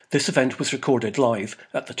This event was recorded live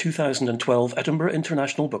at the 2012 Edinburgh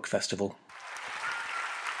International Book Festival.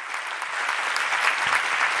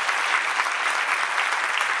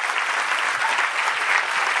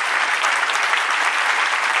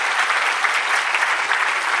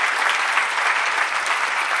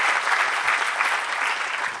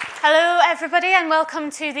 Hello everybody and welcome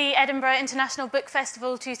to the Edinburgh International Book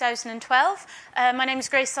Festival 2012. My name is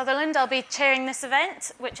Grace Sutherland. I'll be chairing this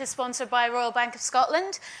event, which is sponsored by Royal Bank of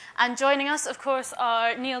Scotland. And joining us, of course,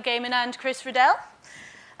 are Neil Gaiman and Chris Riddell.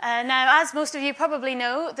 Now, as most of you probably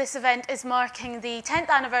know, this event is marking the 10th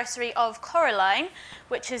anniversary of Coraline,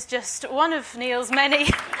 which is just one of Neil's many...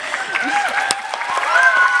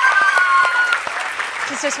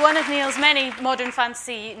 It's just one of Neil's many modern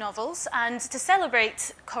fantasy novels, and to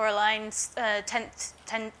celebrate Coraline's 10th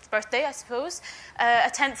birthday, I suppose,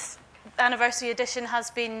 a 10th anniversary edition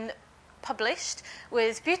has been published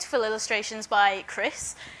with beautiful illustrations by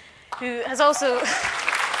Chris, who has also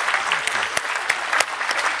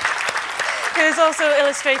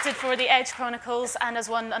illustrated for the Edge Chronicles and has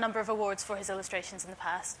won a number of awards for his illustrations in the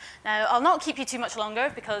past. Now, I'll not keep you too much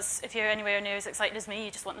longer, because if you're anywhere near as excited as me,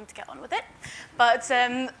 you just want them to get on with it. But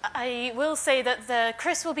I will say that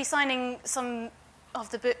Chris will be signing some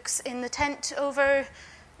of the books in the tent over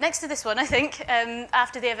next to this one, I think,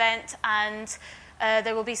 after the event, and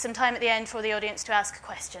there will be some time at the end for the audience to ask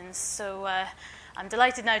questions. So I'm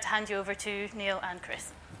delighted now to hand you over to Neil and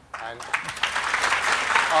Chris. And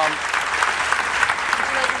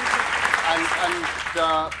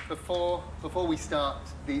before we start,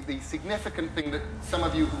 the significant thing that some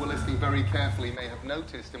of you who were listening very carefully may have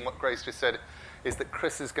noticed in what Grace just said is that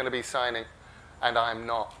Chris is going to be signing and I'm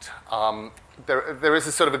not. There is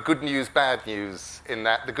a sort of a good news, bad news in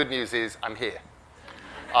that. The good news is I'm here.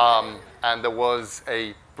 And there was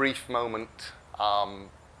a brief moment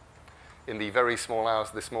in the very small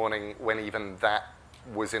hours this morning when even that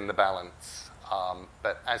was in the balance.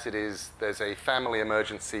 But as it is, there's a family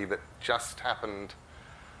emergency that just happened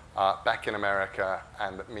back in America,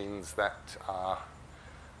 and that means that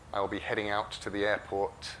I will be heading out to the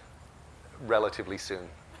airport relatively soon,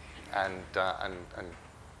 and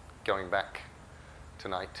going back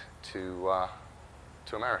tonight to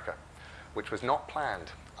America, which was not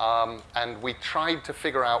planned. And we tried to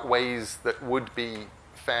figure out ways that would be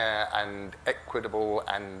fair and equitable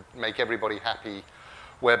and make everybody happy,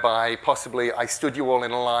 whereby possibly I stood you all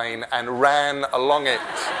in a line and ran along it,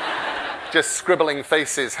 just scribbling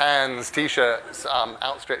faces, hands, T-shirts,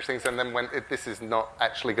 outstretched things, and then went, this is not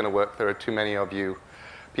actually going to work. There are too many of you.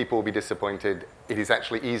 People will be disappointed. It is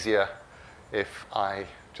actually easier if I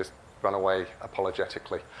just run away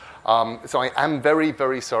apologetically. So I am very,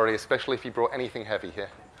 very sorry, especially if you brought anything heavy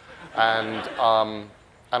here. And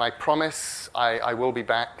I promise I will be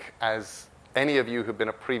back, as any of you who've been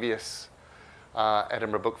at previous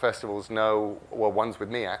Edinburgh Book Festivals know, well, ones with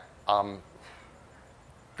me at,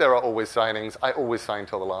 there are always signings. I always sign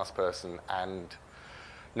till the last person, and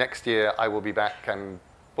next year I will be back and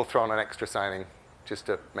we'll throw on an extra signing just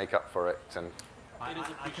to make up for it. And I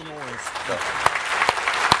can always...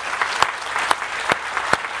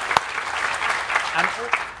 And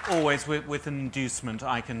always with an inducement,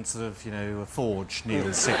 I can sort of, forge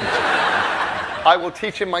Neil's signature. I will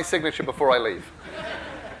teach him my signature before I leave.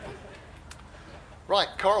 Right,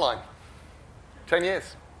 Coraline. 10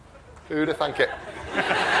 years. Who'd have thunk it?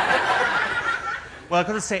 Well, I've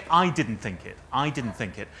got to say, I didn't think it.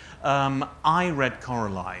 I read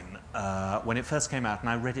Coraline when it first came out, and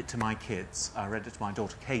I read it to my kids. I read it to my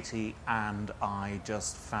daughter Katie, and I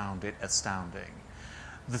just found it astounding.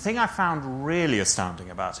 The thing I found really astounding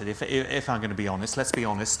about it, if I'm going to be honest, let's be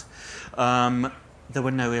honest, there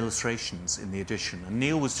were no illustrations in the edition. And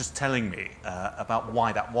Neil was just telling me about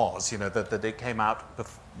why that was, that it came out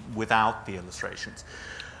without the illustrations.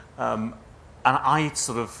 And I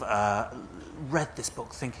sort of read this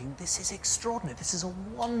book thinking, this is extraordinary. This is a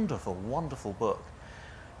wonderful, wonderful book.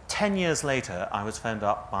 10 years later, I was phoned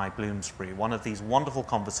up by Bloomsbury, one of these wonderful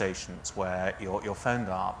conversations where you're phoned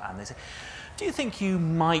up and they say, do you think you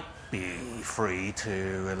might be free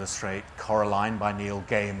to illustrate Coraline by Neil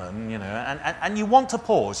Gaiman, and you want to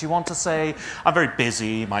pause, you want to say, I'm very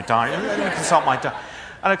busy, my diary, let me consult my diary.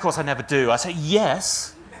 And of course I never do. I say,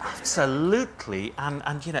 yes, absolutely, and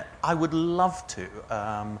I would love to.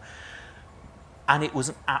 And it was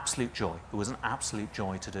an absolute joy. It was an absolute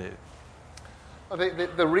joy to do. Well,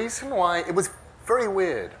 the reason why, it was very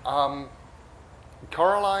weird.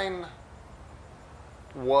 Coraline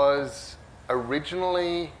was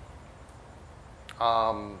originally,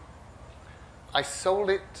 I sold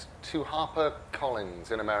it to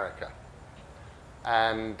HarperCollins in America.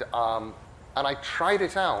 And And I tried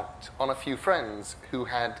it out on a few friends who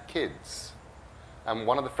had kids. And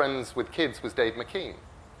one of the friends with kids was Dave McKean.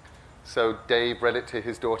 So Dave read it to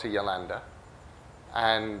his daughter Yolanda,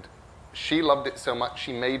 and she loved it so much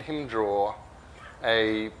she made him draw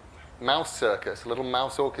a mouse circus, a little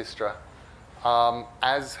mouse orchestra,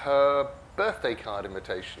 as her birthday card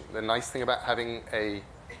invitation. The nice thing about having a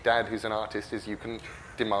dad who's an artist is you can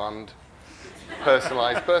demand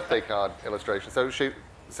personalized birthday card illustration. So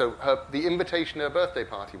the invitation to her birthday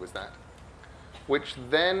party was that, which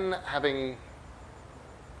then, having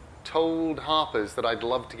told Harper's that I'd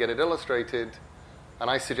love to get it illustrated,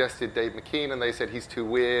 and I suggested Dave McKean, and they said he's too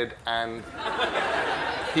weird, and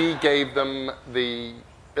he gave them the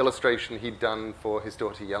illustration he'd done for his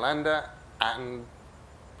daughter Yolanda, and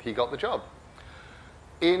he got the job.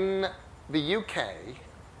 In the UK,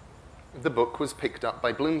 the book was picked up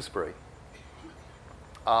by Bloomsbury.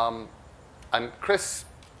 And Chris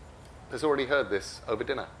has already heard this over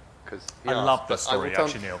dinner. I love the story,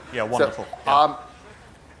 actually, Neil. Yeah, wonderful. So,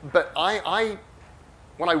 but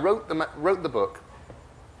when I wrote the book,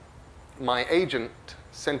 my agent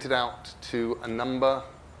sent it out to a number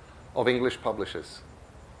of English publishers.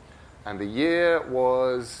 And the year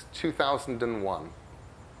was 2001.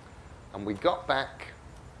 And we got back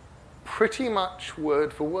pretty much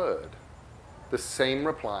word for word the same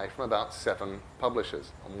reply from about 7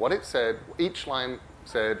 publishers. And what it said, each line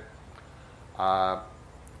said,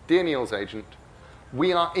 "Dear Neil's agent,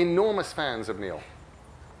 we are enormous fans of Neil.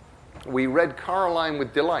 We read Coraline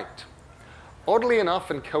with delight. Oddly enough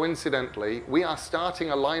and coincidentally, we are starting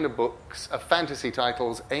a line of books of fantasy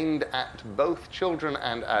titles aimed at both children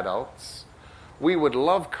and adults. We would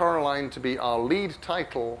love Coraline to be our lead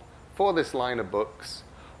title for this line of books.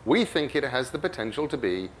 We think it has the potential to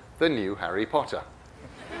be the new Harry Potter."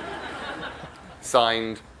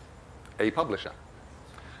 Signed, a publisher.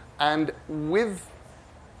 And with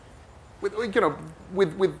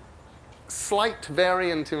slight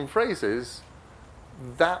variant in phrases,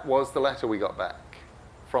 that was the letter we got back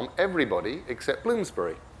from everybody except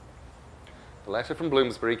Bloomsbury. The letter from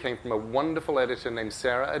Bloomsbury came from a wonderful editor named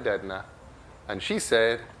Sarah Adedna, and she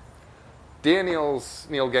said, "Dear Neil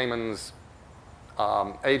Gaiman's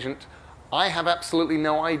agent, I have absolutely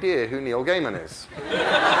no idea who Neil Gaiman is.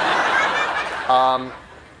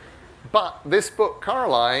 But this book,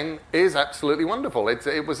 Coraline, is absolutely wonderful.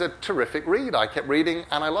 It was a terrific read. I kept reading,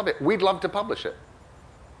 and I love it. We'd love to publish it."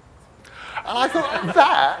 And I thought,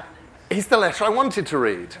 that is the letter I wanted to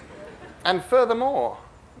read. And furthermore,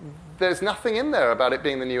 there's nothing in there about it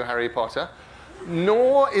being the new Harry Potter,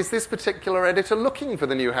 nor is this particular editor looking for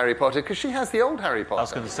the new Harry Potter, because she has the old Harry Potter. I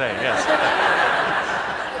was going to say, yes.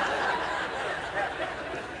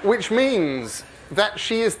 Which means that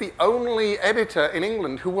she is the only editor in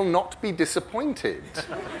England who will not be disappointed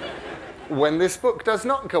when this book does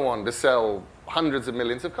not go on to sell hundreds of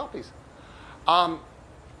millions of copies.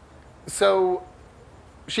 So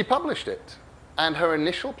she published it, and her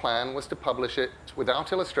initial plan was to publish it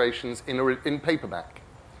without illustrations in paperback.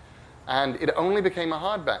 And it only became a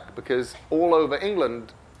hardback because all over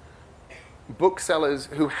England, booksellers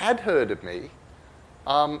who had heard of me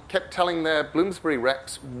kept telling their Bloomsbury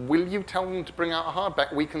reps, "Will you tell them to bring out a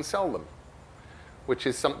hardback? We can sell them," which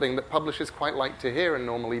is something that publishers quite like to hear and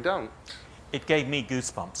normally don't. It gave me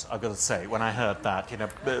goosebumps, I've got to say, when I heard that.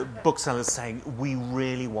 Booksellers saying, "We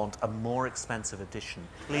really want a more expensive edition,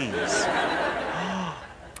 please."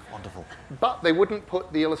 Wonderful. But they wouldn't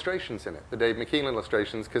put the illustrations in it, the Dave McKean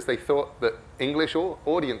illustrations, because they thought that English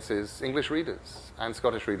audiences, English readers, and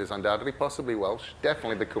Scottish readers undoubtedly, possibly Welsh,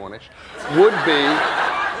 definitely the Cornish, would be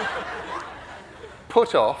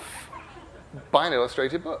put off by an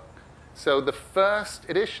illustrated book. So the first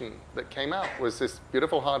edition that came out was this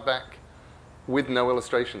beautiful hardback with no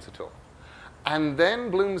illustrations at all. And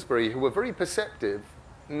then Bloomsbury, who were very perceptive,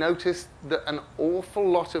 noticed that an awful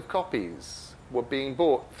lot of copies were being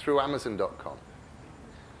bought through Amazon.com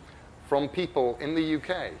from people in the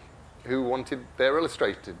UK who wanted their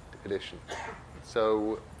illustrated edition.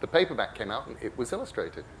 So the paperback came out and it was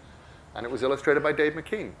illustrated. And it was illustrated by Dave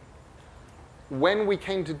McKean. When we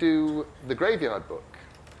came to do the Graveyard book,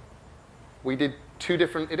 we did 2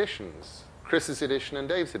 different editions, Chris's edition and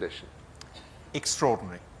Dave's edition.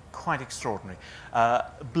 Extraordinary, quite extraordinary.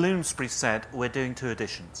 Bloomsbury said, "We're doing 2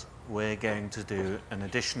 editions. We're going to do an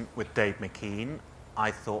edition with Dave McKean."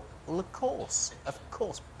 I thought, well, of course,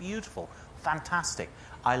 beautiful, fantastic.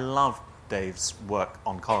 I love Dave's work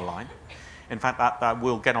on Coraline. In fact,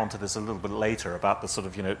 we'll get onto this a little bit later about the sort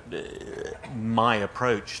of, my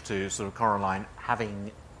approach to sort of Coraline,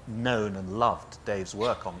 having known and loved Dave's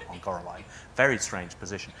work on Coraline. Very strange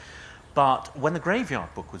position. But when the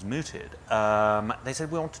Graveyard book was mooted, they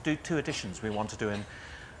said, we want to do 2 editions. We want to do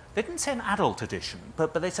they didn't say an adult edition,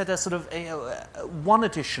 but they said a sort of 1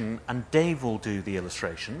 edition, and Dave will do the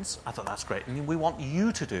illustrations. I thought, that's great. And we want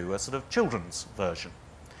you to do a sort of children's version.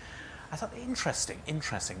 I thought, interesting,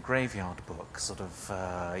 Graveyard book, sort of,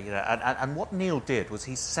 and what Neil did was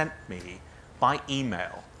he sent me by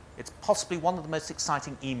email. It's possibly one of the most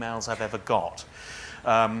exciting emails I've ever got.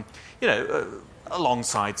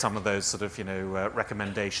 Alongside some of those sort of,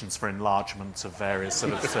 recommendations for enlargement of various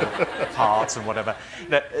sort of parts and whatever.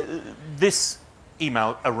 This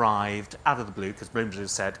email arrived out of the blue because Bloomsbury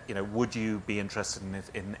said, would you be interested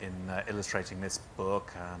in illustrating this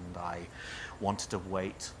book? And I wanted to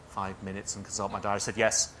wait 5 minutes and consult my diary. I said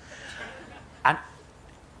yes. And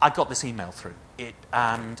I got this email through,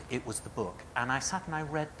 and it was the book. And I sat and I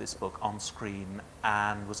read this book on screen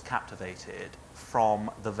and was captivated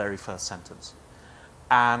from the very first sentence.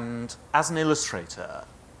 And as an illustrator,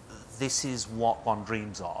 this is what one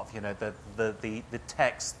dreams of, the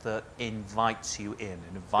text that invites you in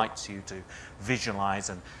and invites you to visualize.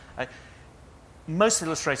 And most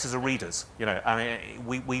illustrators are readers.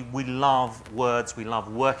 We love words, we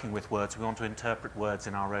love working with words, we want to interpret words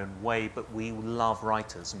in our own way, but we love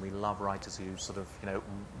writers, and we love writers who sort of,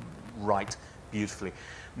 write beautifully.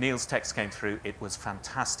 Neil's text came through, it was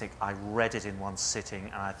fantastic. I read it in one sitting,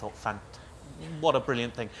 and I thought, what a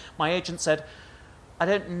brilliant thing. My agent said, I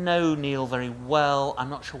don't know Neil very well, I'm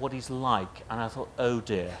not sure what he's like. And I thought, oh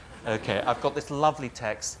dear, okay, I've got this lovely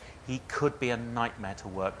text. He could be a nightmare to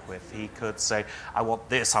work with. He could say, I want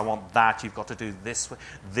this, I want that, you've got to do this way.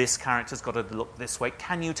 This character's got to look this way.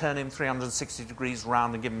 Can you turn him 360 degrees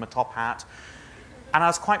round and give him a top hat? And I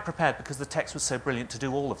was quite prepared because the text was so brilliant to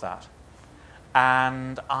do all of that.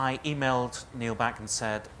 And I emailed Neil back and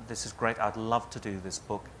said, this is great, I'd love to do this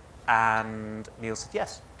book. And Neil said,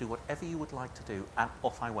 yes, do whatever you would like to do. And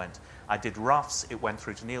off I went. I did roughs, it went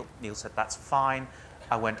through to Neil. Neil said, that's fine.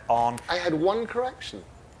 I went on. I had one correction.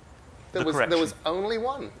 There was only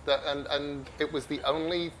one. And it was the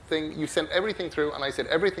only thing. You sent everything through, and I said,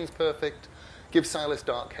 everything's perfect. Give Silas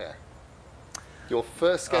dark hair. Your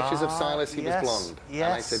first sketches of Silas, he was blonde. Yes,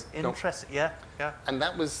 and I said, interesting. Yeah. And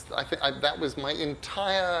that was, I think, that was my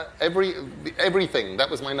entire, everything. That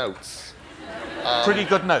was my notes. Pretty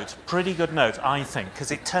good note, I think,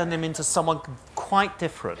 because it turned him into someone quite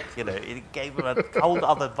different. It gave him a whole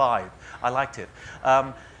other vibe. I liked it.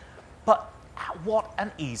 But what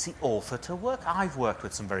an easy author to work. I've worked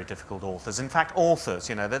with some very difficult authors. In fact, authors,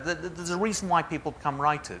 there's a reason why people become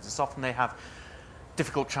writers. It's often they have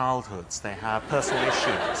difficult childhoods, they have personal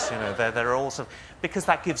issues, they're also, because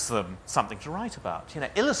that gives them something to write about.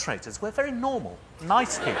 Illustrators, we're very normal,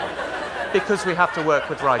 nice people, because we have to work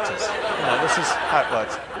with writers. This is how it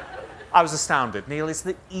works. I was astounded. Neil is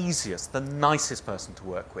the easiest, the nicest person to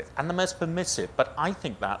work with, and the most permissive. But I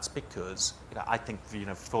think that's because, I think,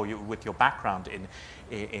 for you, with your background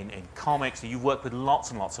in comics, you work with lots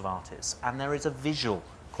and lots of artists, and there is a visual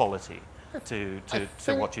quality to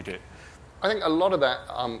what you do. I think a lot of that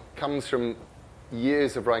comes from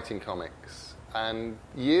years of writing comics, and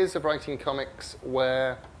years of writing comics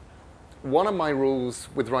where one of my rules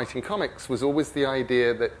with writing comics was always the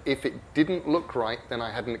idea that if it didn't look right, then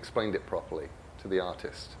I hadn't explained it properly to the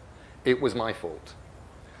artist. It was my fault.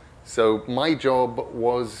 So my job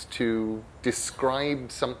was to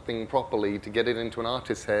describe something properly, to get it into an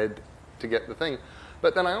artist's head, to get the thing.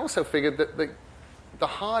 But then I also figured that the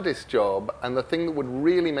hardest job and the thing that would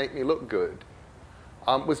really make me look good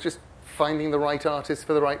was just finding the right artist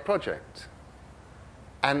for the right project.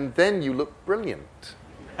 And then you look brilliant.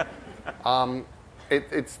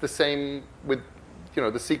 It's the same with,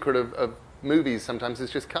 the secret of movies sometimes is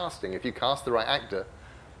just casting. If you cast the right actor,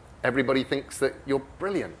 everybody thinks that you're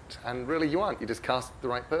brilliant, and really you aren't. You just cast the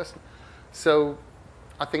right person. So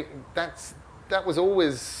I think that was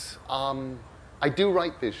always, I do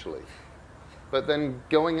write visually. But then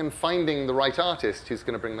going and finding the right artist who's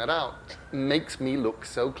going to bring that out makes me look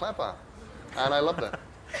so clever. And I love that.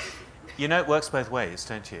 It works both ways,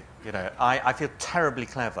 don't you? I feel terribly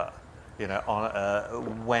clever,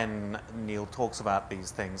 when Neil talks about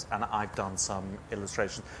these things, and I've done some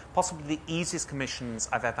illustrations. Possibly the easiest commissions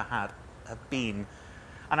I've ever had have been,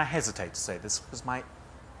 and I hesitate to say this because my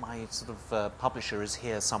sort of publisher is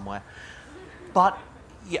here somewhere, but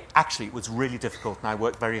yeah, actually, it was really difficult, and I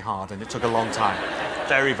worked very hard, and it took a long time.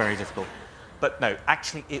 Very, very difficult. But no,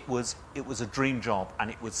 actually, it was a dream job,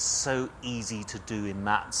 and it was so easy to do in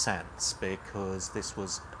that sense because this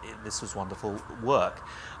was wonderful work.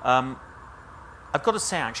 I've got to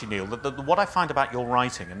say, actually, Neil, that what I find about your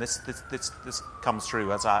writing, and this comes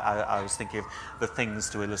through as I was thinking of the things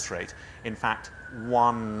to illustrate. In fact,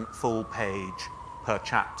 one full page per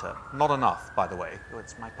chapter. Not enough, by the way. Oh,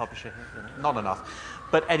 it's my publisher here. You know, not enough.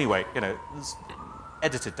 But anyway, it's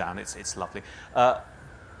edited down. It's lovely.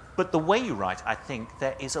 But the way you write, I think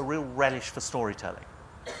there is a real relish for storytelling.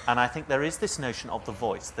 And I think there is this notion of the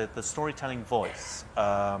voice, the storytelling voice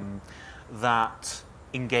that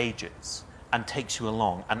engages and takes you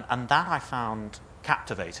along. And that I found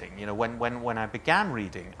captivating. When I began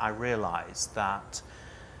reading, I realized that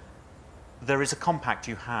there is a compact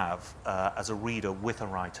you have as a reader with a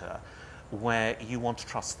writer where you want to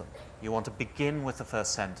trust them. You want to begin with the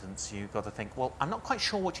first sentence. You've got to think, well, I'm not quite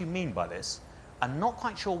sure what you mean by this. I'm not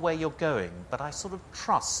quite sure where you're going, but I sort of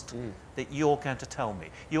trust that you're going to tell me.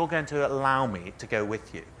 You're going to allow me to go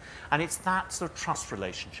with you. And it's that sort of trust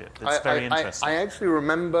relationship that's very interesting. I actually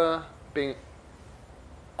remember being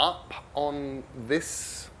up on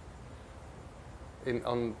this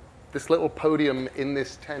on this little podium in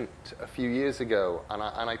this tent a few years ago, and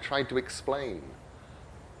I tried to explain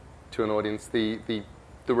to an audience the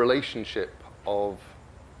relationship of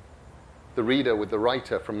the reader with the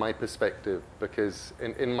writer from my perspective, because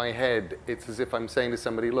in my head it's as if I'm saying to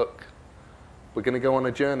somebody, look, we're going to go on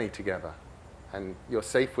a journey together and you're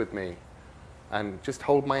safe with me, and just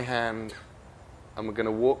hold my hand and we're going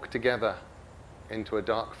to walk together into a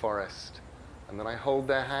dark forest, and then I hold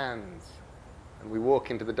their hands and we walk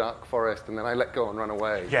into the dark forest, and then I let go and run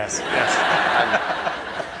away. Yes.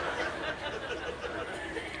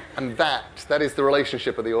 And that is the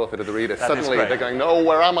relationship of the author to the reader. That Suddenly they're going, oh,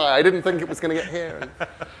 where am I didn't think it was going to get here. And,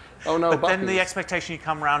 oh no, but buttons. then the expectation, you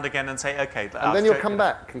come round again and say, okay. And then you'll come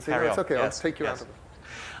back and say, oh, it's okay, yes, I'll take you out of it.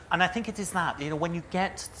 And I think it is that, when you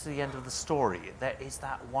get to the end of the story, there is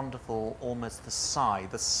that wonderful, almost the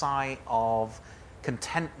sigh of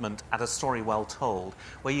contentment at a story well told,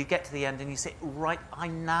 where you get to the end and you say, right,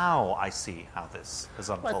 I see how this has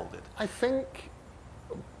unfolded. I think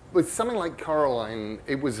with something like Coraline,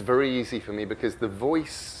 it was very easy for me because the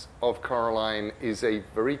voice of Coraline is a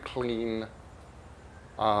very clean,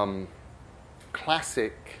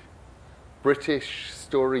 classic British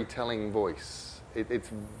storytelling voice. It's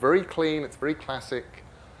very clean, it's very classic.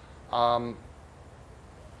 I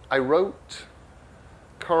wrote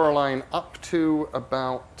Coraline up to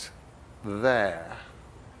about there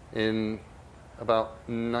in about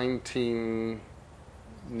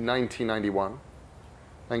 1991,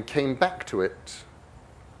 and came back to it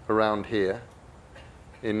around here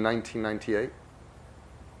in 1998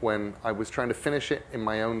 when I was trying to finish it in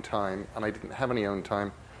my own time, and I didn't have any own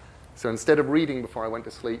time. So instead of reading before I went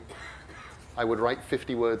to sleep, I would write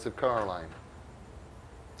 50 words of Coraline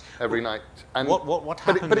every night. And what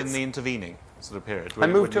happened in the intervening sort of period? I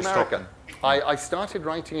moved to America. I started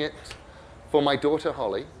writing it for my daughter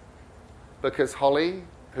Holly, because Holly,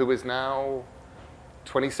 who is now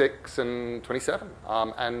 26 and 27,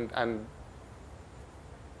 and I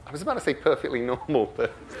was about to say perfectly normal,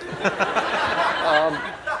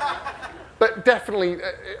 but definitely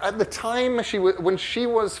at the time when she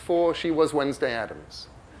was 4, she was Wednesday Addams.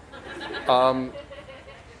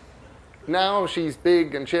 Now she's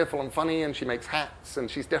big and cheerful and funny, and she makes hats, and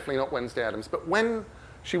she's definitely not Wednesday Addams. But when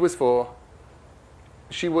she was 4,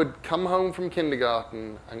 she would come home from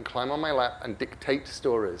kindergarten and climb on my lap and dictate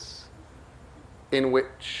stories in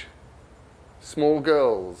which small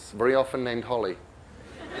girls, very often named Holly,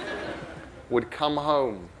 would come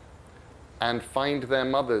home and find their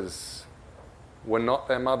mothers were not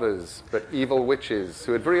their mothers, but evil witches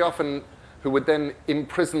who would then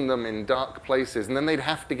imprison them in dark places, and then they'd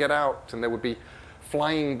have to get out, and there would be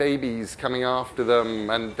flying babies coming after them,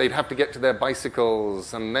 and they'd have to get to their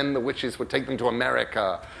bicycles, and then the witches would take them to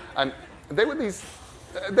America. And they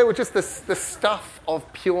were just the stuff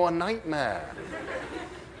of pure nightmare.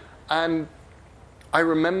 And I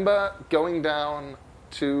remember going down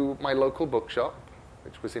to my local bookshop,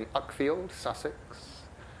 which was in Uckfield, Sussex,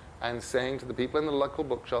 and saying to the people in the local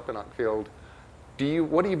bookshop in Uckfield,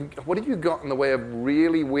 what have you got in the way of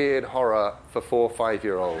really weird horror for 4 or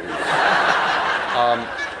 5-year-olds?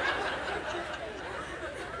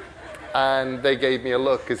 And they gave me a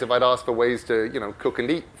look as if I'd asked for ways to, cook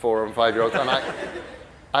and eat 4 and 5-year-olds.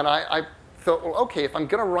 And I thought, well, okay, if I'm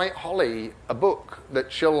going to write Holly a book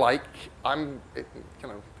that she'll like,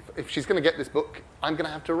 if she's going to get this book, I'm going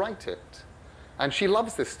to have to write it. And she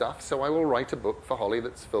loves this stuff, so I will write a book for Holly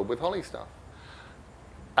that's filled with Holly stuff.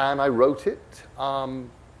 And I wrote it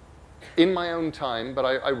in my own time, but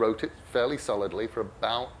I wrote it fairly solidly for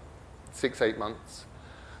about 6-8 months.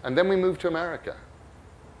 And then we moved to America.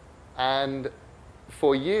 And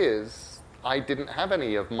for years, I didn't have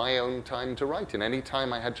any of my own time to write in. Any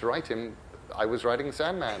time I had to write in, I was writing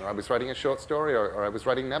Sandman, or I was writing a short story, or I was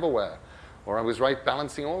writing Neverwhere, or I was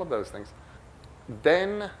balancing all of those things.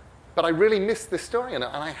 But I really missed this story, and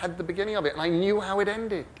I had the beginning of it, and I knew how it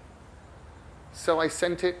ended. So I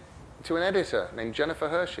sent it to an editor named Jennifer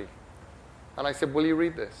Hershey. And I said, will you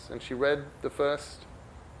read this? And she read the first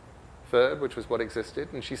third, which was what existed,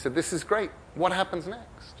 and she said, this is great. What happens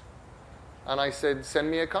next? And I said, send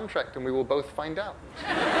me a contract, and we will both find out.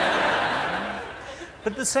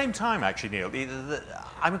 But at the same time, actually, Neil,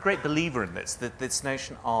 I'm a great believer in this, this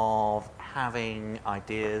notion of having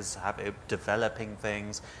ideas, developing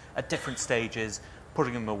things at different stages,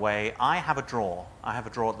 putting them away. I have a drawer. at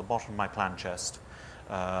the bottom of my plan chest,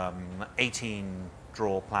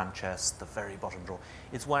 18-drawer plan chest, the very bottom drawer.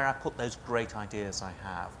 It's where I put those great ideas I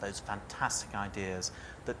have, those fantastic ideas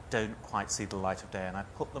that don't quite see the light of day, and I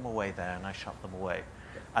put them away there and I shut them away.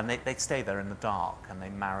 And they stay there in the dark and they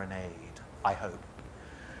marinade, I hope.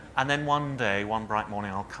 And then one day, one bright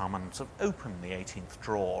morning, I'll come and sort of open the 18th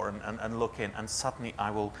drawer and look in, and suddenly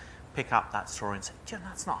I will pick up that story and say,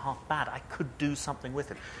 that's not half bad. I could do something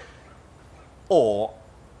with it. Or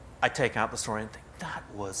I take out the story and think, that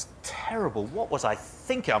was terrible. What was I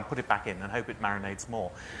thinking? I'll put it back in and hope it marinates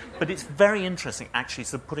more. But it's very interesting, actually,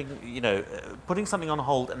 sort of putting something on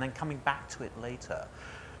hold and then coming back to it later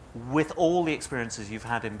with all the experiences you've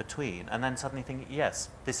had in between, and then suddenly thinking, yes,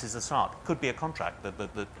 this is a start. Could be a contract that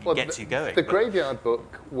gets you going. The Graveyard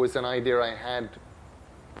Book was an idea I had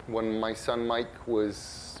when my son Mike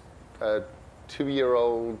was a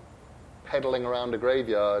 2-year-old pedaling around a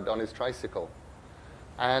graveyard on his tricycle.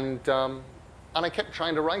 And I kept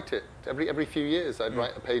trying to write it. Every few years I'd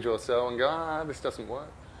write a page or so and go, this doesn't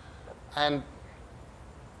work. And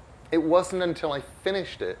it wasn't until I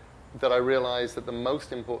finished it that I realized that the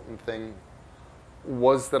most important thing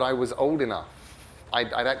was that I was old enough.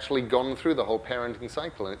 I'd actually gone through the whole parenting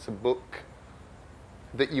cycle, and it's a book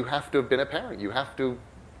that you have to have been a parent. You have to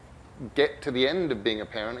get to the end of being a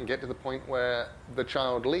parent and get to the point where the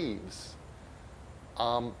child leaves,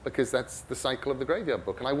 because that's the cycle of the Graveyard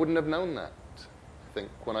Book. And I wouldn't have known that, I think,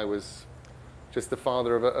 when I was just the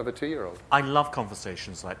father of a 2-year-old. I love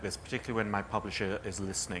conversations like this, particularly when my publisher is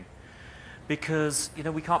listening. Because,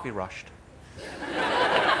 we can't be rushed.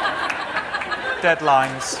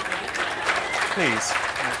 Deadlines. Please.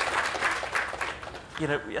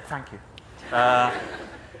 Thank you.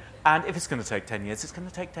 And if it's going to take 10 years, it's going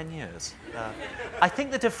to take 10 years. I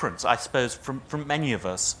think the difference, I suppose, from many of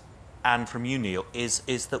us and from you, Neil, is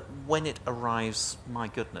that when it arrives, my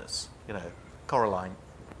goodness, Coraline,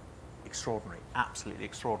 extraordinary, absolutely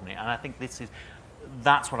extraordinary. And I think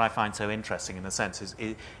that's what I find so interesting, in a sense,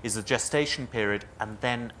 is the gestation period and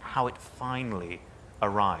then how it finally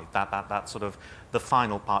arrived, that sort of the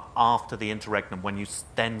final part after the interregnum, when you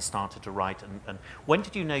then started to write. And when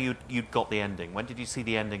did you know you'd got the ending? When did you see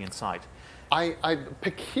the ending in sight?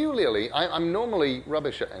 Peculiarly, I'm normally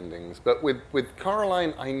rubbish at endings, but with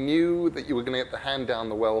Coraline, I knew that you were going to get the hand down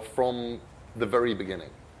the well from the very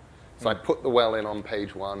beginning. So I put the well in on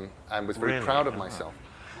page 1 and was very proud of myself.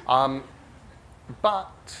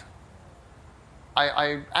 But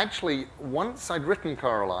I actually, once I'd written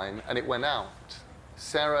Coraline and it went out,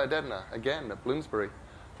 Sarah Dedner, again at Bloomsbury,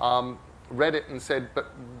 read it and said,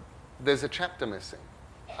 but there's a chapter missing.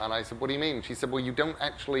 And I said, what do you mean? She said, well, you don't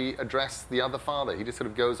actually address the other father. He just sort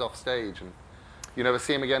of goes off stage and you never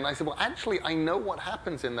see him again. And I said, well, actually, I know what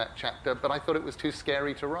happens in that chapter, but I thought it was too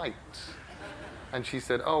scary to write. And she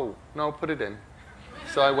said, oh, no, put it in.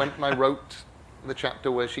 So I went and I wrote the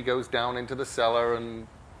chapter where she goes down into the cellar and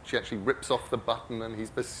she actually rips off the button and he's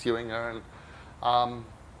pursuing her,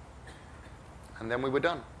 and then we were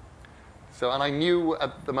done. So, and I knew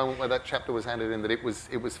at the moment where that chapter was handed in that it was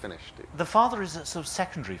finished. The father is a sort of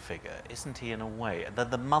secondary figure, isn't he, in a way?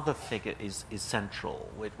 The mother figure is central,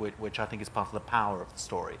 which I think is part of the power of the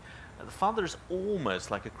story. The father is almost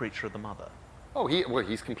like a creature of the mother. Oh,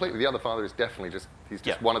 he's completely. The other father is definitely he's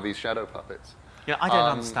just one of these shadow puppets. Yeah, I don't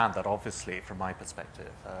understand that, obviously, from my perspective.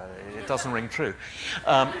 It doesn't ring true.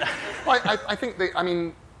 I think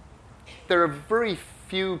there are very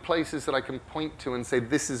few places that I can point to and say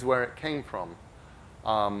this is where it came from.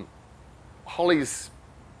 Holly's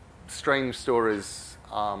strange stories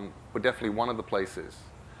were definitely one of the places.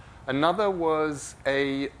 Another was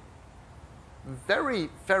a very,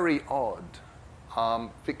 very odd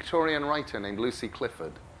Victorian writer named Lucy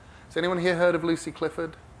Clifford. Has anyone here heard of Lucy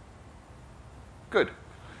Clifford? Good.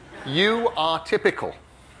 You are typical.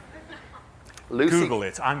 Google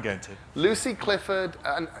it. I'm going to. Lucy Clifford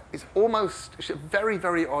is she's a very,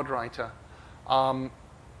 very odd writer.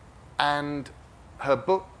 And her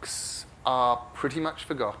books are pretty much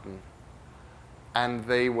forgotten, and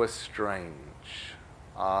they were strange.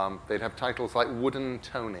 They'd have titles like Wooden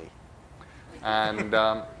Tony. And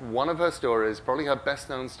one of her stories, probably her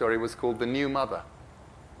best-known story, was called The New Mother.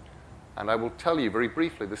 And I will tell you very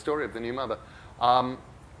briefly the story of the new mother.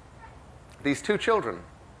 These two children,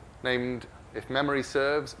 named, if memory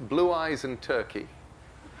serves, Blue Eyes and Turkey,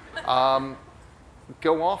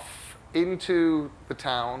 go off into the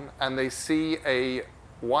town, and they see a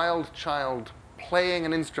wild child playing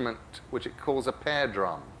an instrument which it calls a pear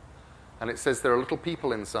drum. And it says there are little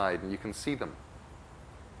people inside, and you can see them.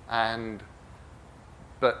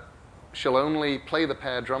 But she'll only play the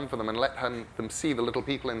pear drum for them and let them see the little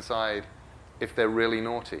people inside if they're really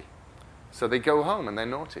naughty. So they go home and they're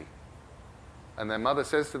naughty. And their mother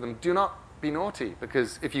says to them, do not be naughty,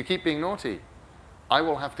 because if you keep being naughty, I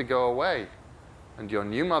will have to go away, and your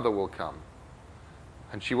new mother will come.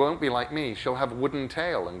 And she won't be like me. She'll have a wooden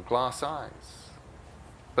tail and glass eyes.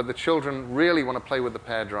 But the children really want to play with the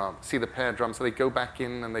pear drum, see the pear drum, so they go back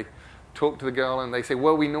in and they talk to the girl, and they say,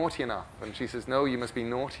 were we naughty enough? And she says, no, you must be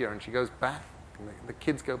naughtier. And she goes back, and the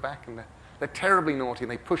kids go back, and they're terribly naughty,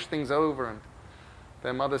 and they push things over, and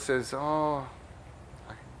their mother says, oh,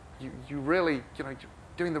 you really, you're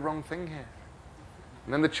doing the wrong thing here.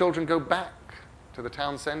 And then the children go back to the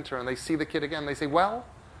town center, and they see the kid again. They say, well,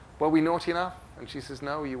 were we naughty enough? And she says,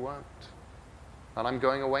 no, you weren't. And I'm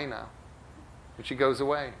going away now. And she goes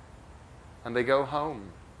away. And they go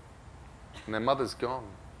home. And their mother's gone.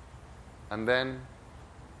 And then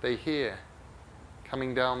they hear,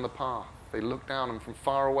 coming down the path, they look down, and from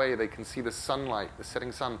far away they can see the sunlight, the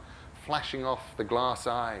setting sun, flashing off the glass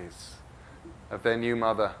eyes of their new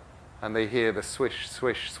mother. And they hear the swish,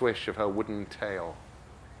 swish, swish of her wooden tail.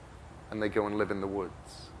 And they go and live in the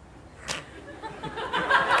woods.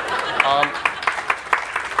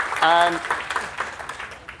 And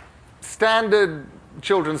standard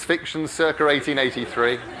children's fiction circa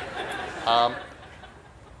 1883.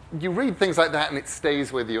 You read things like that and it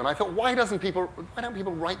stays with you. And I thought, why don't people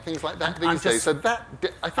write things like that these days? So I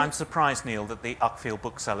think I'm surprised, Neil, that the Uckfield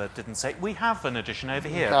bookseller didn't say, we have an edition over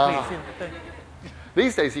here. Please.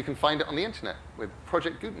 These days you can find it on the internet with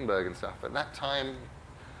Project Gutenberg and stuff. At that time,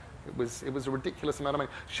 it was a ridiculous amount of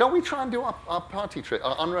money. Shall we try and do our party trick,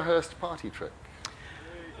 our unrehearsed party trick?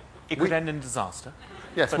 It could end in disaster.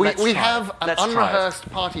 Yes, we have an unrehearsed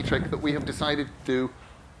party trick that we have decided to do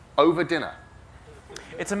over dinner.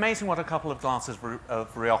 It's amazing what a couple of glasses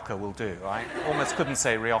of Rioja will do. I almost couldn't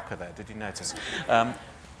say Rioja there, did you notice?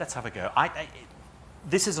 Let's have a go.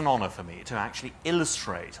 This is an honour for me to actually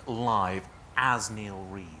illustrate live as Neil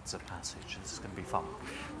reads a passage. This is going to be fun.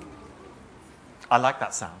 I like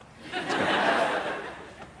that sound. It's good.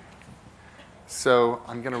 So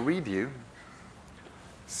I'm going to read you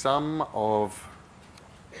some of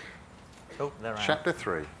Chapter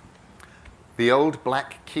 3. The old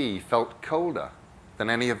black key felt colder than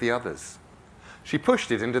any of the others. She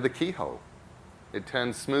pushed it into the keyhole. It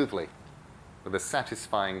turned smoothly with a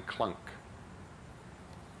satisfying clunk.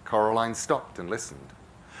 Coraline stopped and listened.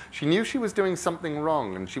 She knew she was doing something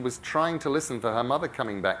wrong, and she was trying to listen for her mother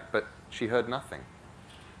coming back, but she heard nothing.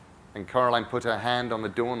 And Coraline put her hand on the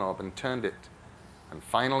doorknob and turned it, and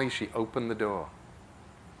finally she opened the door.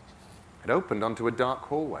 It opened onto a dark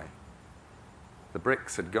hallway. The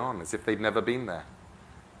bricks had gone as if they'd never been there.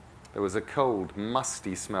 There was a cold,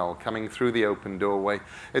 musty smell coming through the open doorway.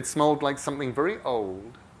 It smelled like something very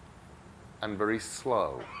old and very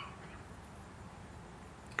slow.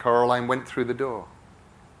 Coraline went through the door.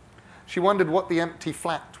 She wondered what the empty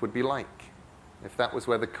flat would be like, if that was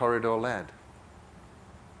where the corridor led.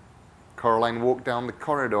 Coraline walked down the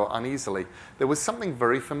corridor uneasily. There was something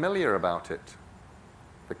very familiar about it.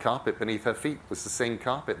 The carpet beneath her feet was the same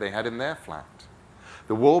carpet they had in their flat.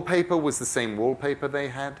 The wallpaper was the same wallpaper they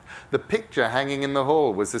had. The picture hanging in the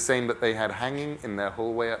hall was the same that they had hanging in their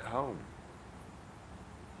hallway at home.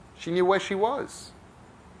 She knew where she was.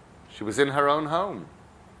 She was in her own home.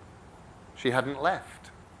 She hadn't left.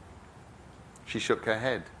 She shook her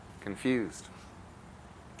head, confused.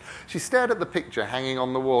 She stared at the picture hanging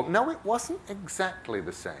on the wall. No, it wasn't exactly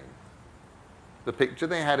the same. The picture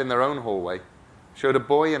they had in their own hallway showed a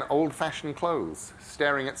boy in old-fashioned clothes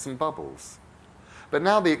staring at some bubbles. But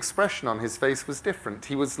now the expression on his face was different.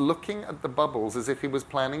 He was looking at the bubbles as if he was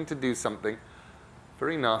planning to do something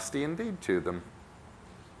very nasty indeed to them.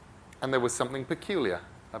 And there was something peculiar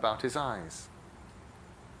about his eyes.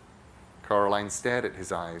 Coraline stared at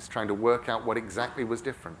his eyes, trying to work out what exactly was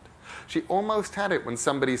different. She almost had it when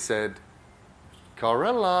somebody said,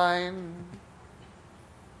 "Coraline."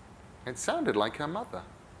 It sounded like her mother.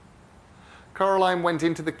 Coraline went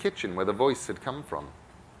into the kitchen where the voice had come from.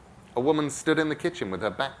 A woman stood in the kitchen with her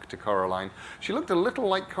back to Coraline. She looked a little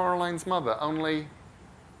like Coraline's mother, only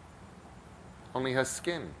her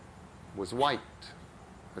skin was white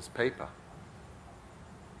as paper.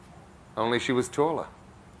 Only she was taller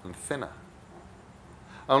and thinner.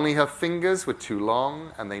 Only her fingers were too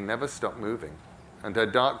long and they never stopped moving, and her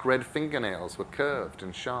dark red fingernails were curved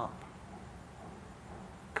and sharp.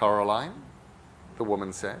 "Coraline," the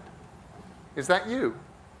woman said, "is that you?"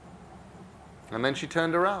 And then she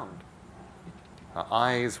turned around. Her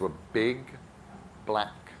eyes were big,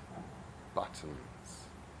 black buttons.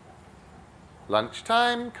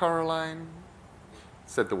 "Lunchtime, Coraline,"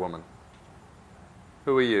 said the woman.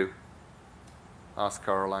 "Who are you?" asked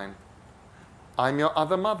Coraline. "I'm your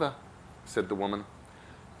other mother," said the woman.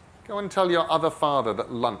 "Go and tell your other father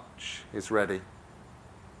that lunch is ready."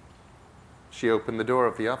 She opened the door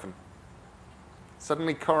of the oven.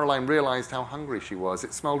 Suddenly, Coraline realized how hungry she was.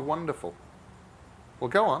 It smelled wonderful. "Well,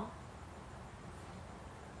 go on."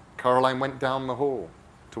 Coraline went down the hall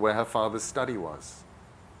to where her father's study was.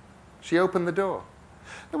 She opened the door.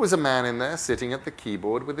 There was a man in there sitting at the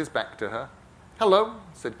keyboard with his back to her. "Hello,"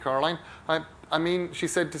 said Coraline. I mean, she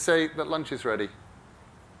said to say that lunch is ready."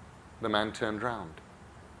 The man turned round.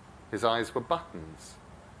 His eyes were buttons,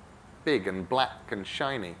 big and black and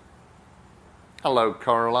shiny. "Hello,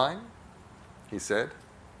 Coraline," he said.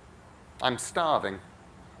 "I'm starving."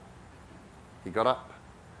 He got up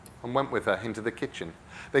and went with her into the kitchen.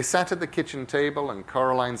 They sat at the kitchen table, and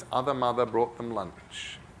Coraline's other mother brought them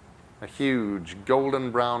lunch. A huge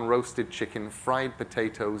golden brown roasted chicken, fried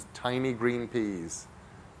potatoes, tiny green peas.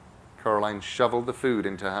 Coraline shoveled the food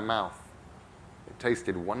into her mouth. It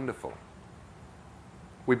tasted wonderful.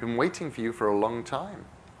 "We've been waiting for you for a long time,"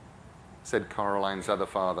 said Coraline's other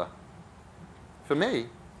father. "For me?"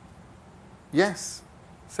 "Yes,"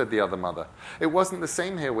 said the other mother. "It wasn't the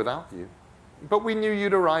same here without you. But we knew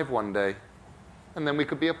you'd arrive one day, and then we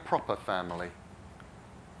could be a proper family.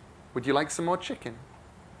 Would you like some more chicken?"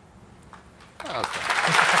 Okay.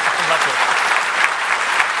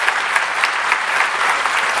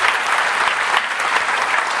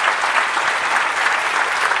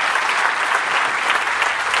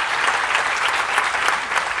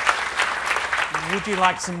 Would you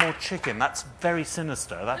like some more chicken? That's very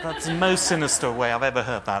sinister. That's the most sinister way I've ever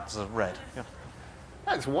heard that read. Yeah.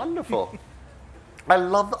 That's wonderful. I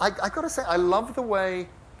got to say, I love the way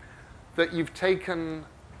that you've taken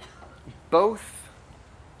both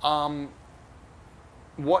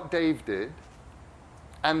what Dave did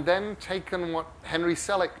and then taken what Henry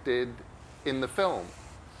Selick did in the film.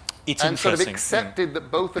 It's and sort of interesting. accepted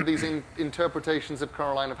that both of these interpretations of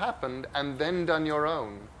Coraline have happened and then done your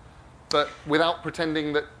own, but without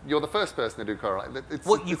pretending that you're the first person to do Coraline.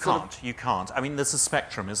 You can't. I mean, there's a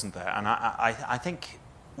spectrum, isn't there? And I think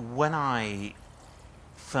when I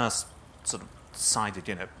first sort of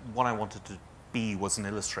decided, what I wanted to be was an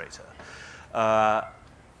illustrator,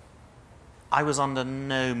 I was under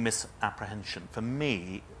no misapprehension. For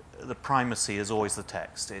me, the primacy is always the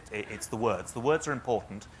text. It's the words. The words are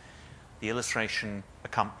important. The illustration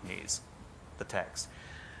accompanies the text.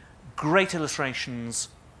 Great illustrations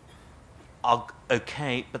are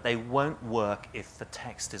okay, but they won't work if the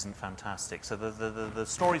text isn't fantastic. So the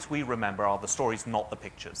stories we remember are the stories, not the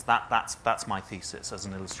pictures. That's my thesis as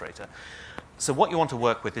an illustrator. So what you want to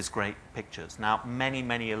work with is great pictures. Now, many,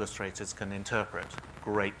 many illustrators can interpret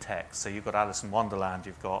great text. So you've got Alice in Wonderland,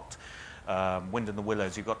 you've got Wind in the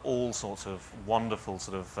Willows, you've got all sorts of wonderful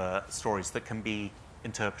sort of stories that can be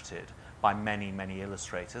interpreted by many, many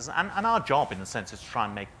illustrators. And our job, in a sense, is to try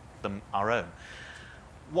and make them our own.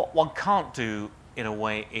 What one can't do, in a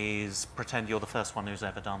way, is pretend you're the first one who's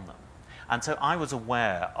ever done them. And so I was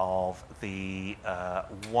aware of the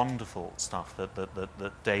wonderful stuff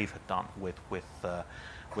that Dave had done with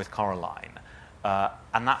Coraline.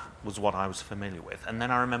 And that was what I was familiar with. And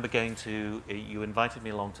then I remember you invited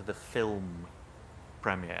me along to the film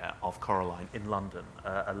premiere of Coraline in London,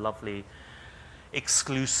 a lovely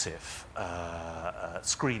exclusive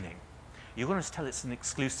screening. You're going to tell it's an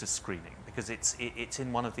exclusive screening because it's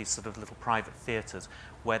in one of these sort of little private theatres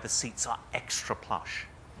where the seats are extra plush.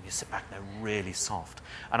 And you sit back and they're really soft.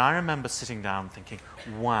 And I remember sitting down thinking,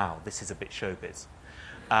 wow, this is a bit showbiz.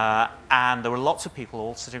 And there were lots of people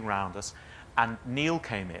all sitting around us. And Neil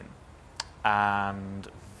came in and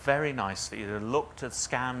very nicely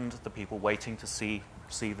scanned the people waiting to see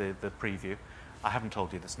the preview. I haven't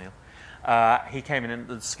told you this, Neil. He came in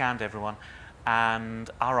and scanned everyone, and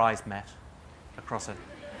our eyes met across it.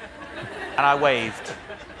 And I waved.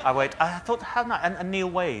 I thought, how nice. And Neil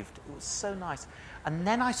waved. It was so nice. And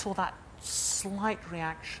then I saw that slight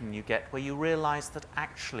reaction you get where you realise that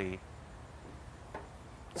actually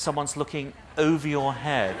someone's looking over your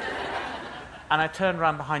head. And I turned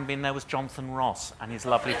around behind me, and there was Jonathan Ross and his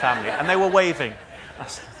lovely family, and they were waving.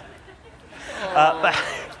 But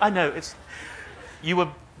I know, you were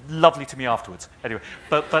lovely to me afterwards. Anyway,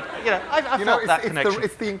 but I felt that connection.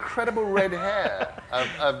 It's the incredible red hair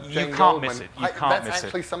of Jane You can't Goldman. miss it. You can't miss it. That's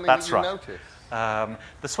actually something That's that you right. notice.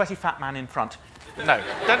 The sweaty fat man in front. No,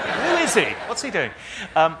 who is he? What's he doing?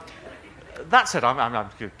 That said, I'm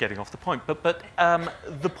getting off the point. But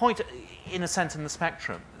the point, in a sense, in the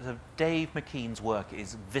spectrum, Dave McKean's work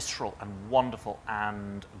is visceral and wonderful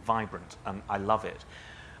and vibrant, and I love it.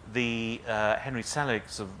 The Henry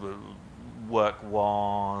Selig's work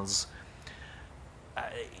was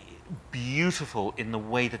beautiful in the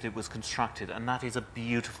way that it was constructed, and that is a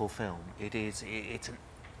beautiful film. It's an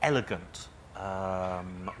elegant,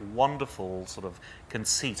 wonderful sort of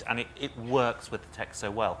conceit, and it works with the text so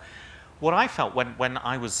well. What I felt when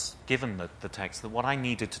I was given the text, that what I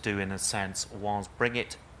needed to do, in a sense, was bring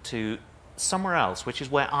it to somewhere else, which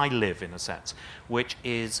is where I live, in a sense, which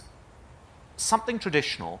is something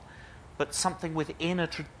traditional, but something within a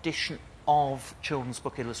tradition of children's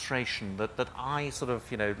book illustration that I sort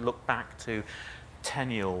of, look back to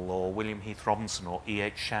Tenniel or William Heath Robinson or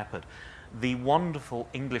E.H. Shepard, the wonderful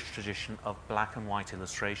English tradition of black and white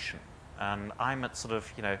illustration. And I'm at sort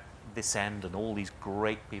of, this end, and all these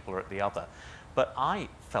great people are at the other. But I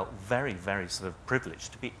felt very, very sort of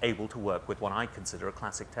privileged to be able to work with what I consider a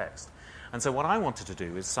classic text. And so what I wanted to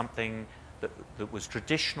do is something that was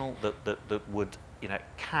traditional, that would,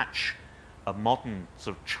 catch a modern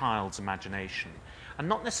sort of child's imagination, and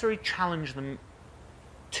not necessarily challenge them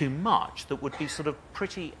too much, that would be sort of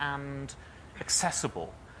pretty and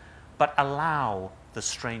accessible, but allow the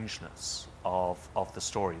strangeness of the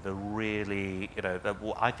story, the really,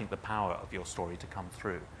 I think the power of your story to come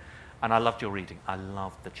through. And I loved your reading. I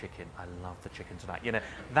loved the chicken. I loved the chicken tonight.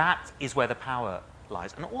 That is where the power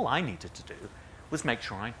lies. And all I needed to do was make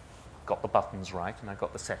sure I got the buttons right and I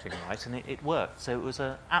got the setting right, and it worked. So it was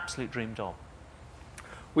an absolute dream job.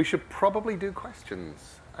 We should probably do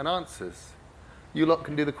questions and answers. You lot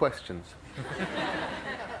can do the questions.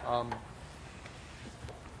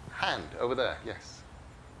 Hand over there, yes.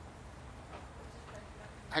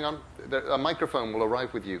 Hang on, a microphone will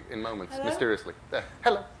arrive with you in moments, Hello? mysteriously. There.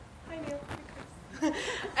 Hello. Hi, Neil. Hi,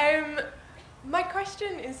 Chris. My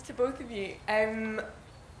question is to both of you.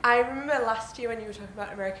 I remember last year when you were talking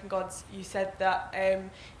about American Gods, you said that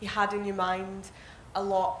you had in your mind a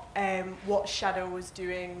lot what Shadow was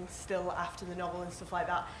doing still after the novel and stuff like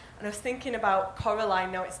that. And I was thinking about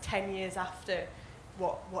Coraline. Now it's 10 years after.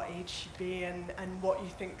 What age she'd be and what you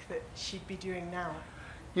think that she'd be doing now?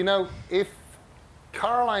 If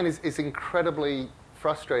Caroline is incredibly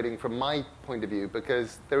frustrating from my point of view,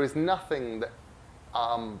 because there is nothing that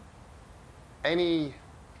any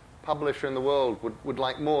publisher in the world would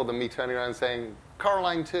like more than me turning around and saying,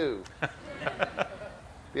 Coraline 2.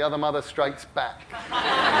 The other mother strikes back.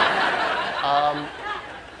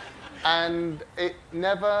 And it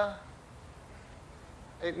never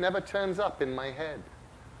turns up in my head.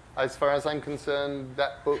 As far as I'm concerned,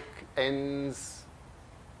 that book ends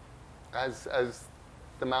as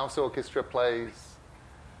the mouse orchestra plays,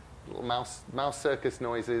 little mouse circus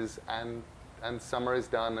noises, and summer is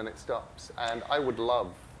done and it stops. And I would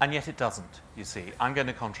love... And yet it doesn't, you see. I'm going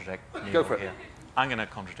to contradict Neil Go for it. here. I'm going to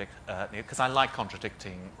contradict Neil, because I like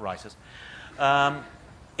contradicting writers.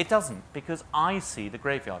 It doesn't, because I see the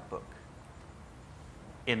Graveyard Book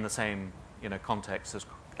in the same context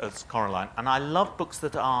as Coraline, and I love books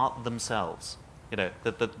that are themselves.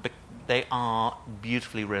 That they are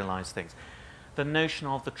beautifully realised things. The notion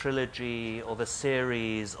of the trilogy or the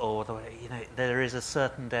series, or there is a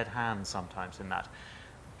certain dead hand sometimes in that.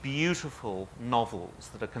 Beautiful novels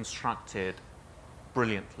that are constructed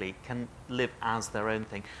brilliantly can live as their own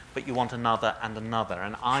thing, but you want another and another.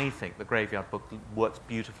 And I think the Graveyard Book works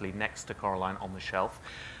beautifully next to Coraline on the shelf.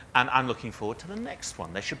 And I'm looking forward to the next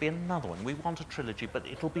one. There should be another one. We want a trilogy, but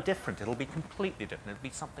it'll be different. It'll be completely different. It'll be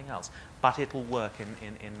something else. But it'll work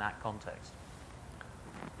in that context.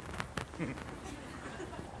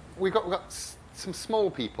 We've got some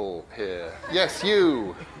small people here. Yes,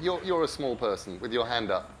 you. You're a small person with your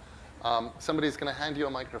hand up. Somebody's going to hand you a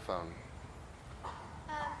microphone.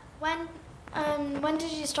 When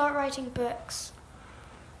did you start writing books?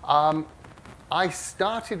 I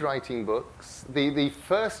started writing books. The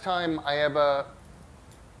first time I ever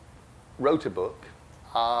wrote a book,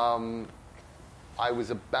 I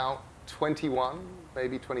was about 21,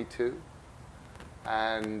 maybe 22.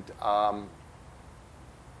 And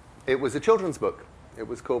it was a children's book. It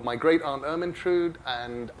was called My Great Aunt Ermintrude,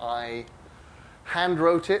 and I hand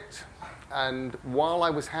wrote it, and while I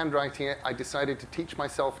was handwriting it, I decided to teach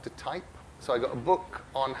myself to type. So I got a book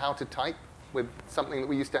on how to type with something that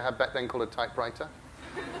we used to have back then called a typewriter.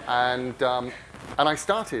 And I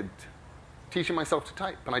started teaching myself to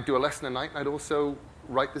type. And I'd do a lesson a night, and I'd also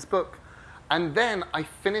write this book. And then I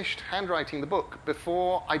finished handwriting the book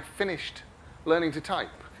before I'd finished learning to type.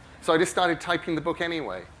 So I just started typing the book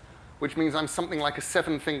anyway, which means I'm something like a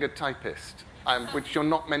 7-fingered typist, which you're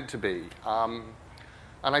not meant to be.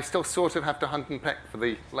 And I still sort of have to hunt and peck for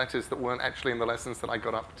the letters that weren't actually in the lessons that I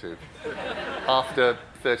got up to after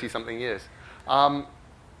 30-something years.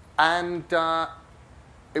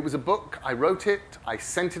 It was a book. I wrote it. I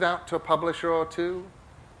sent it out to a publisher or two.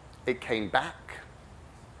 It came back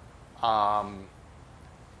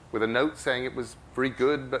with a note saying it was very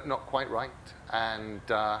good but not quite right. And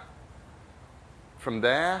from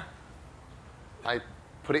there, I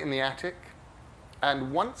put it in the attic.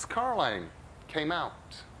 And once Coraline came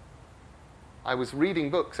out, I was reading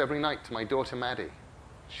books every night to my daughter Maddie.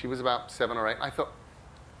 She was about 7 or 8. And I thought,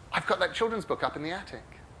 I've got that children's book up in the attic.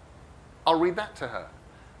 I'll read that to her.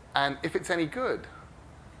 And if it's any good,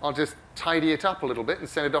 I'll just tidy it up a little bit and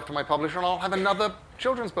send it off to my publisher, and I'll have another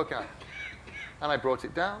children's book out. And I brought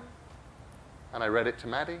it down, and I read it to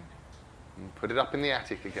Maddie, and put it up in the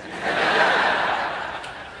attic again.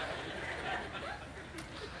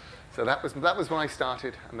 So that was when I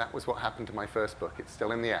started, and that was what happened to my first book. It's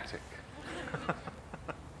still in the attic.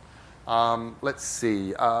 Let's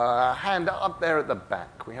see. Hand up there at the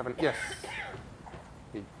back. We haven't. Yes.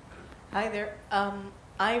 Hi there.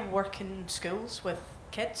 I work in schools with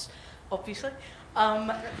kids, obviously,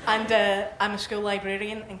 and I'm a school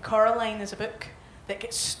librarian. And Coraline is a book that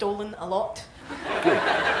gets stolen a lot.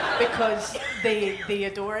 Because they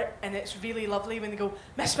adore it, and it's really lovely when they go,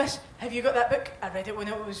 Miss, have you got that book? I read it when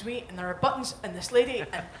it was wee, and there are buttons, and this lady,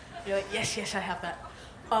 and you're like, yes, I have that.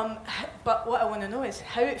 But what I want to know is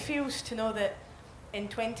how it feels to know that in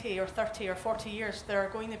 20 or 30 or 40 years there are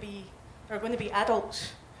going to be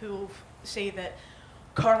adults who will say that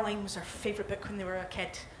Coraline was their favourite book when they were a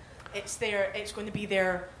kid. It's going to be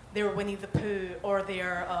their Winnie the Pooh, or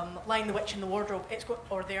their Lion the Witch in the Wardrobe,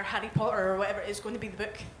 or their Harry Potter, or whatever. It's going to be the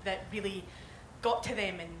book that really got to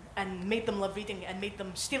them and made them love reading and made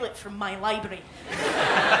them steal it from my library.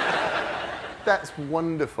 That's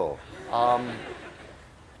wonderful.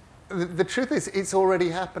 The truth is, it's already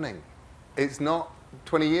happening. It's not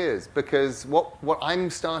 20 years, because what I'm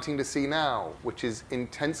starting to see now, which is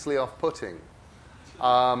intensely off-putting,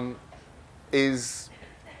 is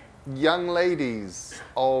young ladies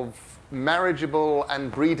of marriageable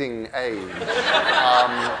and breeding age,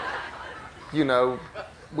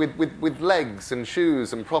 with legs and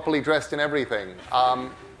shoes and properly dressed and everything,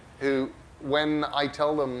 who, when I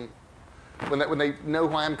tell them, when they know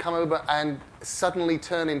who I am, come over and suddenly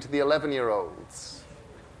turn into the 11-year-olds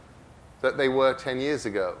that they were 10 years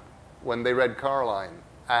ago when they read Coraline,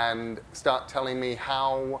 and start telling me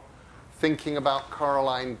how thinking about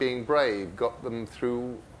Coraline being brave got them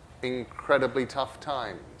through incredibly tough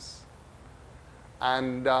times.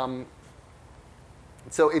 And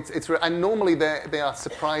so and normally they are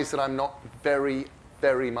surprised that I'm not very,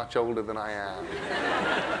 very much older than I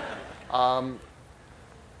am.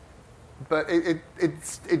 But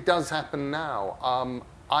it does happen now.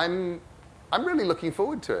 I'm really looking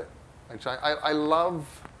forward to it. Actually, I love,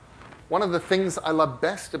 one of the things I love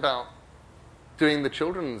best about doing the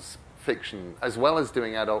children's fiction, as well as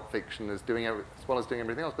doing adult fiction, as well as doing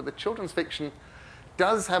everything else, but the children's fiction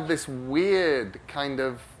does have this weird kind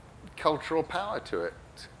of cultural power to it,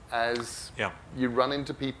 as you run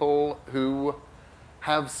into people who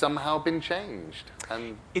have somehow been changed.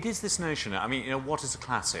 And it is this notion, I mean, what is a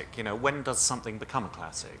classic? When does something become a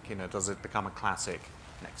classic? Does it become a classic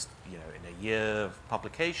next, in a year of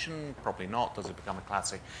publication? Probably not. Does it become a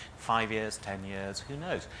classic 5 years, 10 years? Who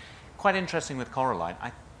knows? Quite interesting with Coraline.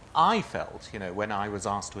 I felt, when I was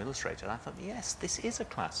asked to illustrate it, I thought, yes, this is a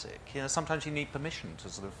classic. Sometimes you need permission to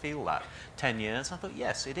sort of feel that. 10 years, I thought,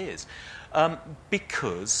 yes, it is.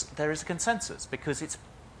 Because there is a consensus, because it's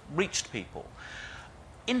reached people.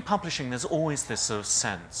 In publishing, there's always this sort of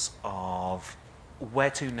sense of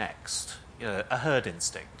where to next, a herd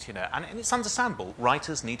instinct, and it's understandable.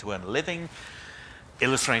 Writers need to earn a living.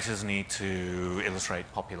 Illustrators need to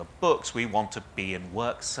illustrate popular books. We want to be in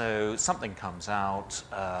work, so something comes out,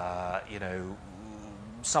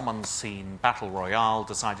 someone's seen Battle Royale,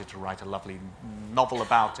 decided to write a lovely novel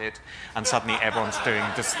about it, and suddenly everyone's doing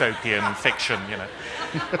dystopian fiction, And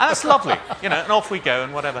that's lovely, and off we go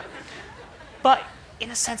and whatever. But in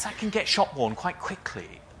a sense, that can get shop-worn quite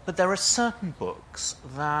quickly. But there are certain books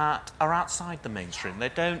that are outside the mainstream. They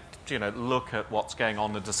don't, look at what's going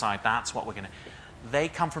on and decide that's what we're going to... They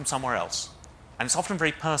come from somewhere else. And it's often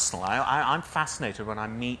very personal. I'm fascinated when I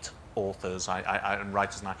meet authors and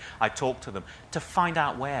writers, and I talk to them to find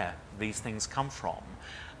out where these things come from.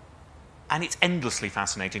 And it's endlessly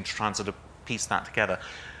fascinating to try and sort of piece that together.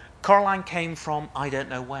 Coraline came from I don't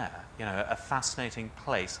know where, a fascinating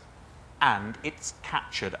place. And it's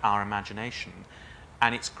captured our imagination.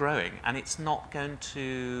 And it's growing, and it's not going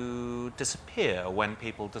to disappear when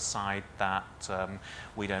people decide that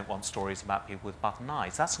we don't want stories about people with button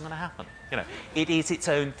eyes. That's not going to happen. It is its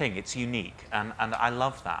own thing. It's unique, and I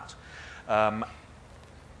love that. And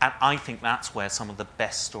I think that's where some of the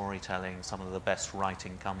best storytelling, some of the best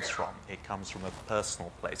writing comes from. It comes from a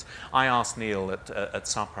personal place. I asked Neil at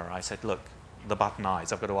supper, I said, look, the button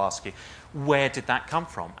eyes, I've got to ask you, where did that come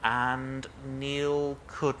from? And Neil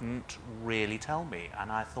couldn't really tell me.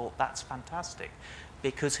 And I thought, that's fantastic,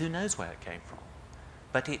 because who knows where it came from?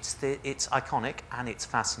 But it's iconic, and it's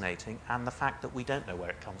fascinating, and the fact that we don't know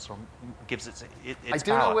where it comes from gives its I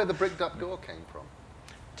do power. know where the bricked-up door came from.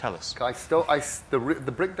 Tell us.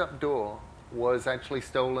 The bricked-up door was actually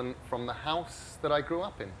stolen from the house that I grew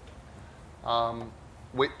up in,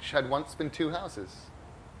 which had once been two houses.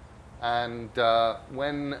 And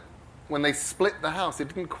when they split the house, it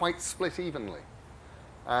didn't quite split evenly.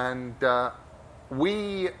 And our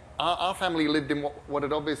family lived in what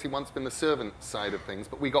had obviously once been the servant side of things,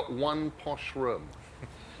 but we got one posh room.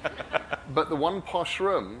 But the one posh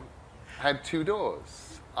room had two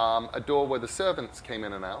doors. A door where the servants came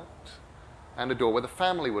in and out, and a door where the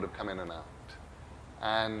family would have come in and out.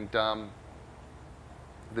 And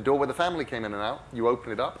the door where the family came in and out, you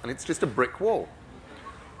open it up, and it's just a brick wall.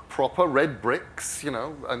 Proper red bricks,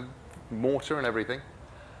 and mortar and everything.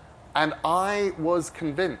 And I was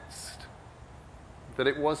convinced that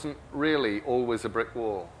it wasn't really always a brick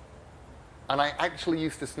wall. And I actually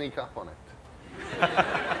used to sneak up on it.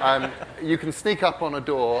 You can sneak up on a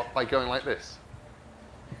door by going like this.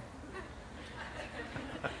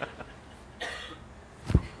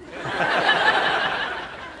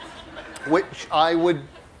 Which I would,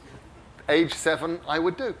 age 7, I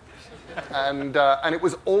would do. And it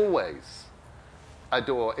was always a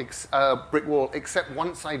door, a brick wall, except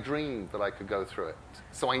once I dreamed that I could go through it.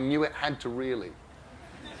 So I knew it had to really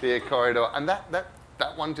be a corridor. And that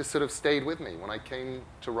one just sort of stayed with me when I came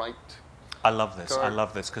to write. I love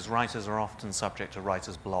this, because writers are often subject to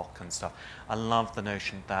writer's block and stuff. I love the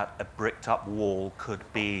notion that a bricked-up wall could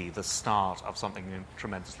be the start of something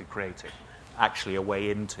tremendously creative, actually a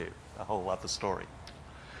way into a whole other story.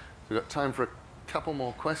 We've got time for a couple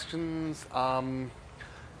more questions.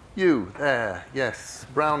 You, there, yes.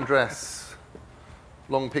 Brown dress,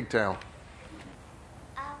 long pigtail.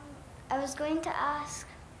 I was going to ask,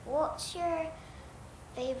 what's your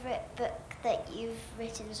favourite book that you've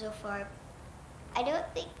written so far? I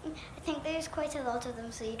think there's quite a lot of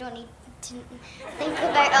them, so you don't need to think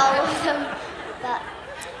about all of them. But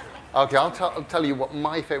Okay, I'll tell you what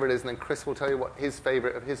my favourite is, and then Chris will tell you what his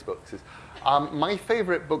favourite of his books is. My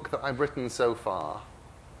favourite book that I've written so far,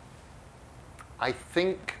 I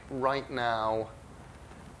think right now,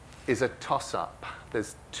 is a toss-up.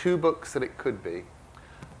 There's two books that it could be.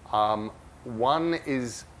 One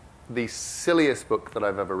is the silliest book that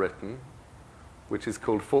I've ever written, which is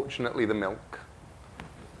called Fortunately the Milk,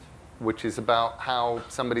 which is about how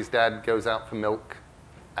somebody's dad goes out for milk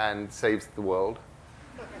and saves the world,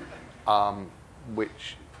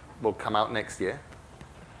 which will come out next year.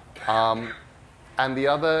 And the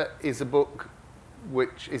other is a book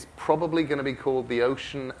which is probably going to be called The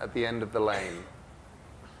Ocean at the End of the Lane,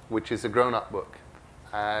 which is a grown-up book.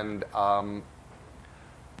 And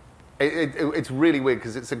it's really weird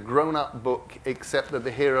because it's a grown-up book, except that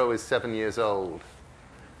the hero is 7 years old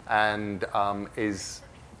and is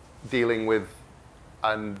dealing with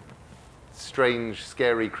strange,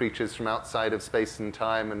 scary creatures from outside of space and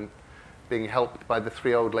time, and being helped by the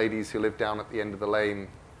three old ladies who live down at the end of the lane.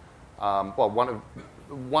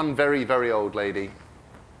 One very, very old lady,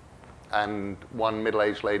 and one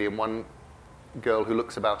middle-aged lady, and one girl who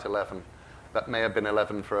looks about 11. That may have been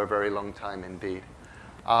 11 for a very long time indeed.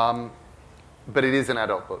 But it is an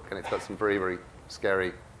adult book, and it's got some very, very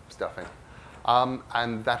scary stuff in it.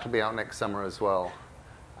 And that'll be out next summer as well.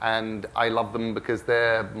 And I love them because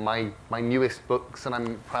they're my newest books, and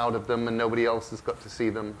I'm proud of them, and nobody else has got to see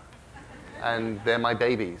them. And they're my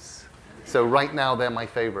babies. So right now, they're my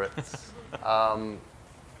favorites.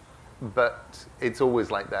 But it's always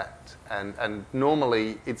like that. And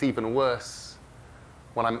normally, it's even worse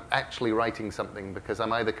when I'm actually writing something, because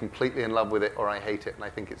I'm either completely in love with it or I hate it, and I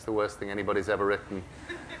think it's the worst thing anybody's ever written.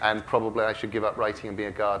 And probably I should give up writing and be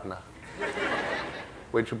a gardener,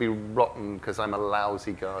 which would be rotten because I'm a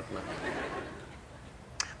lousy gardener.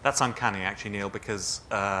 That's uncanny, actually, Neil, because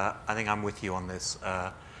I think I'm with you on this.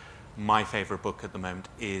 My favourite book at the moment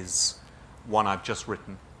is one I've just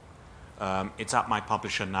written. It's at my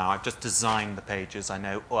publisher now. I've just designed the pages. I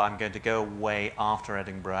know I'm going to go away after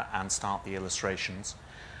Edinburgh and start the illustrations,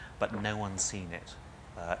 but no one's seen it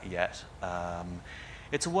yet.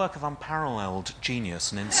 It's a work of unparalleled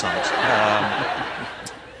genius and insight.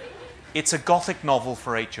 It's a Gothic novel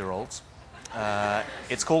for 8-year-olds.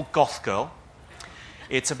 It's called Goth Girl.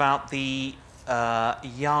 It's about the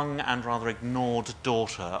young and rather ignored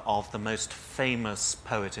daughter of the most famous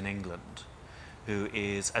poet in England, who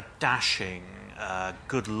is a dashing,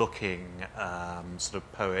 good-looking sort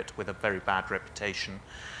of poet with a very bad reputation.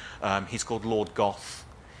 He's called Lord Goth.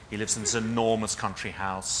 He lives in this enormous country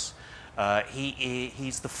house.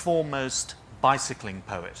 He's the foremost bicycling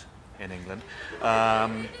poet in England.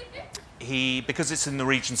 Because it's in the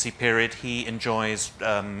Regency period, he enjoys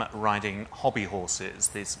riding hobby horses,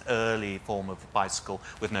 this early form of bicycle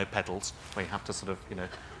with no pedals, where you have to sort of,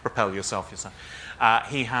 propel yourself.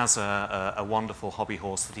 He has a wonderful hobby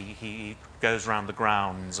horse that he goes around the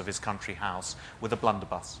grounds of his country house with a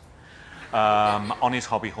blunderbuss on his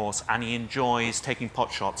hobby horse, and he enjoys taking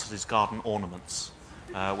pot shots at his garden ornaments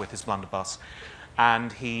with his blunderbuss.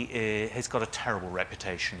 And he's got a terrible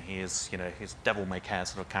reputation. He is, his devil-may-care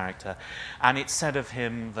sort of character. And it's said of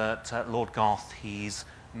him that Lord Goth, he's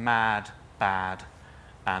mad, bad,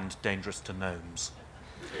 and dangerous to gnomes.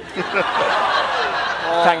 Thank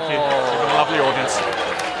you. Lovely audience.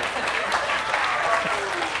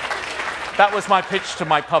 That was my pitch to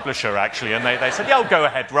my publisher, actually, and they said, yeah, go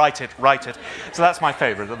ahead, write it. So that's my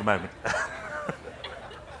favourite at the moment.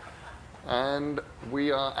 And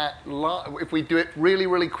we are at, if we do it really,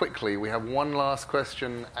 really quickly, we have one last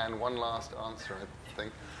question and one last answer, I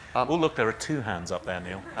think. Oh, look, there are 2 hands up there,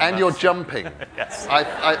 Neil. And you're jumping. Yes.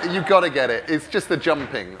 You've got to get it. It's just the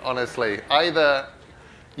jumping, honestly. Either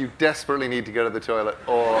you desperately need to go to the toilet,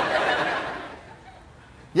 or...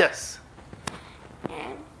 Yes?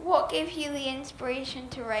 What gave you the inspiration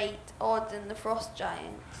to write Odd and the Frost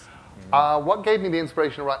Giants? What gave me the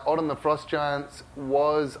inspiration to write Odd and the Frost Giants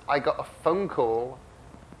was I got a phone call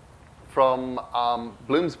from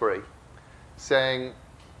Bloomsbury saying,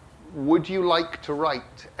 would you like to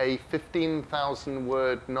write a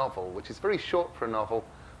 15,000-word novel, which is very short for a novel,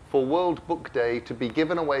 for World Book Day to be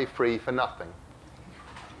given away free for nothing?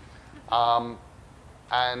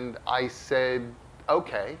 And I said,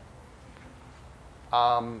 okay.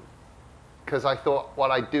 Because I thought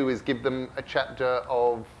what I'd do is give them a chapter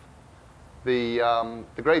of the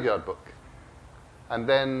Graveyard Book. And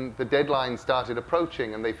then the deadline started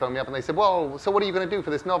approaching, and they phoned me up and they said, well, so what are you going to do for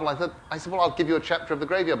this novel? I said, well, I'll give you a chapter of the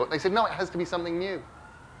Graveyard Book. They said, no, it has to be something new.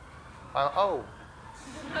 I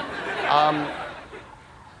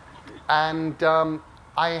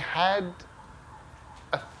had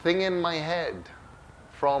a thing in my head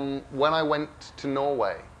from when I went to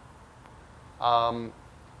Norway.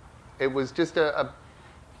 It was just a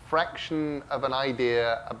fraction of an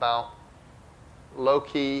idea about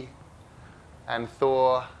Loki and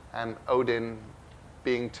Thor and Odin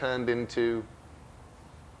being turned into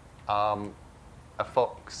a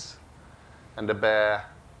fox and a bear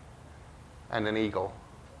and an eagle,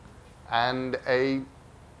 and a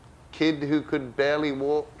kid who could barely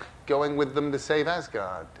walk going with them to save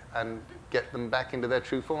Asgard and get them back into their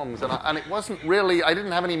true forms. And it wasn't really, I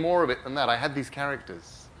didn't have any more of it than that. I had these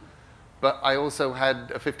characters. But I also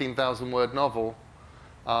had a 15,000-word novel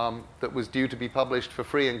that was due to be published for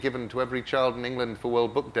free and given to every child in England for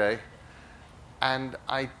World Book Day. And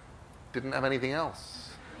I didn't have anything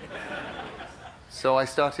else. So I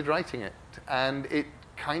started writing it. And it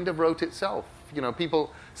kind of wrote itself.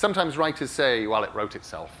 Sometimes writers say, well, it wrote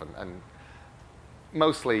itself. And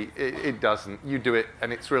mostly it doesn't. You do it,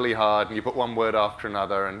 and it's really hard, and you put one word after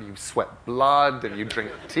another, and you sweat blood, and you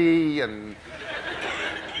drink tea, and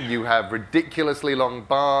you have ridiculously long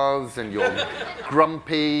bars, and you're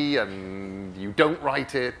grumpy, and you don't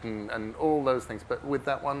write it, and all those things. But with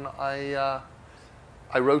that one, I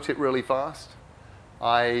wrote it really fast.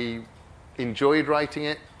 I enjoyed writing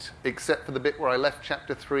it, except for the bit where I left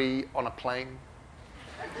chapter 3 on a plane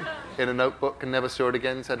in a notebook and never saw it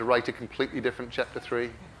again, so I had to write a completely different chapter 3.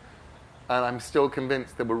 And I'm still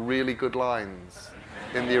convinced there were really good lines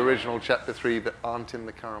in the original chapter 3 that aren't in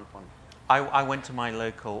the current one. I went to my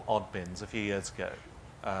local odd bins a few years ago,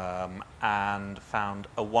 and found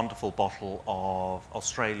a wonderful bottle of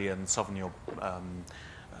Australian Sauvignon,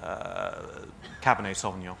 Cabernet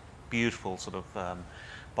Sauvignon. Beautiful sort of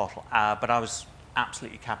bottle. But I was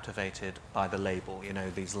absolutely captivated by the label, you know,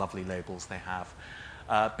 these lovely labels they have,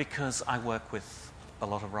 because I work with a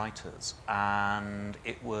lot of writers, and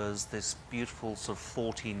it was this beautiful sort of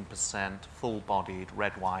 14% full-bodied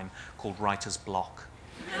red wine called Writer's Block.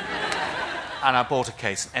 And I bought a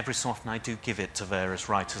case, and every so often I do give it to various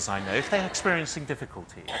writers I know if they're experiencing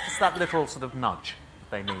difficulty. It's that little sort of nudge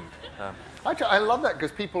they need. I love that,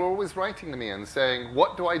 because people are always writing to me and saying,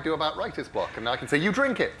 what do I do about writer's block? And I can say, you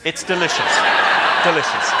drink it. It's delicious.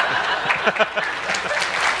 Delicious.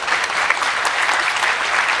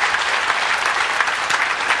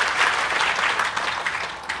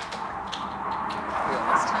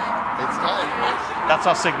 It's time. That's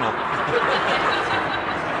our signal.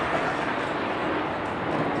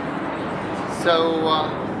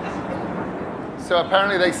 So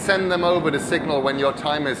apparently they send them over to signal when your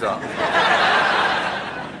time is up.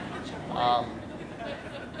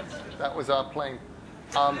 That was our plane.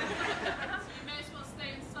 So you may as well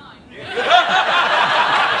stay inside.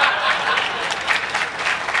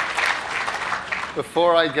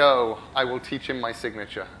 Before I go, I will teach him my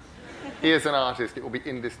signature. He is an artist. It will be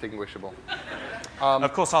indistinguishable.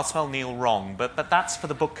 Of course, I'll spell Neil wrong, but that's for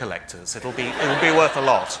the book collectors. It'll be worth a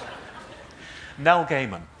lot. Nell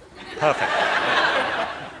Gaiman. Perfect.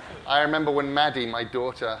 I remember when Maddie, my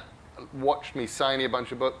daughter, watched me signing a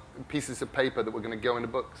bunch of pieces of paper that were going to go into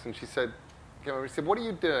books, and she said, what are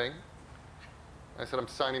you doing? I said, I'm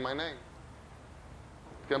signing my name.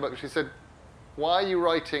 She said, why are you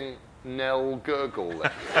writing Nell Gurgle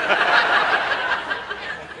then?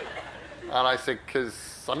 And I said,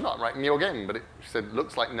 because I'm not writing Neil Gaiman, but she said,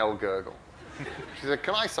 looks like Nell Gurgle. She said,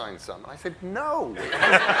 can I sign some? I said, no. It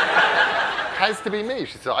has to be me.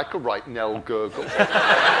 She said, I could write Nell Gurgle.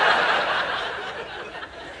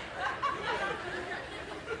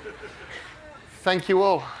 Thank you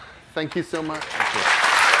all. Thank you so much. Thank you.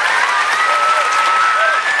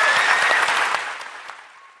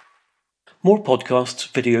 More podcasts,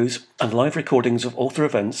 videos, and live recordings of author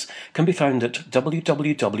events can be found at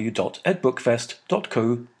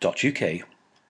www.edbookfest.co.uk.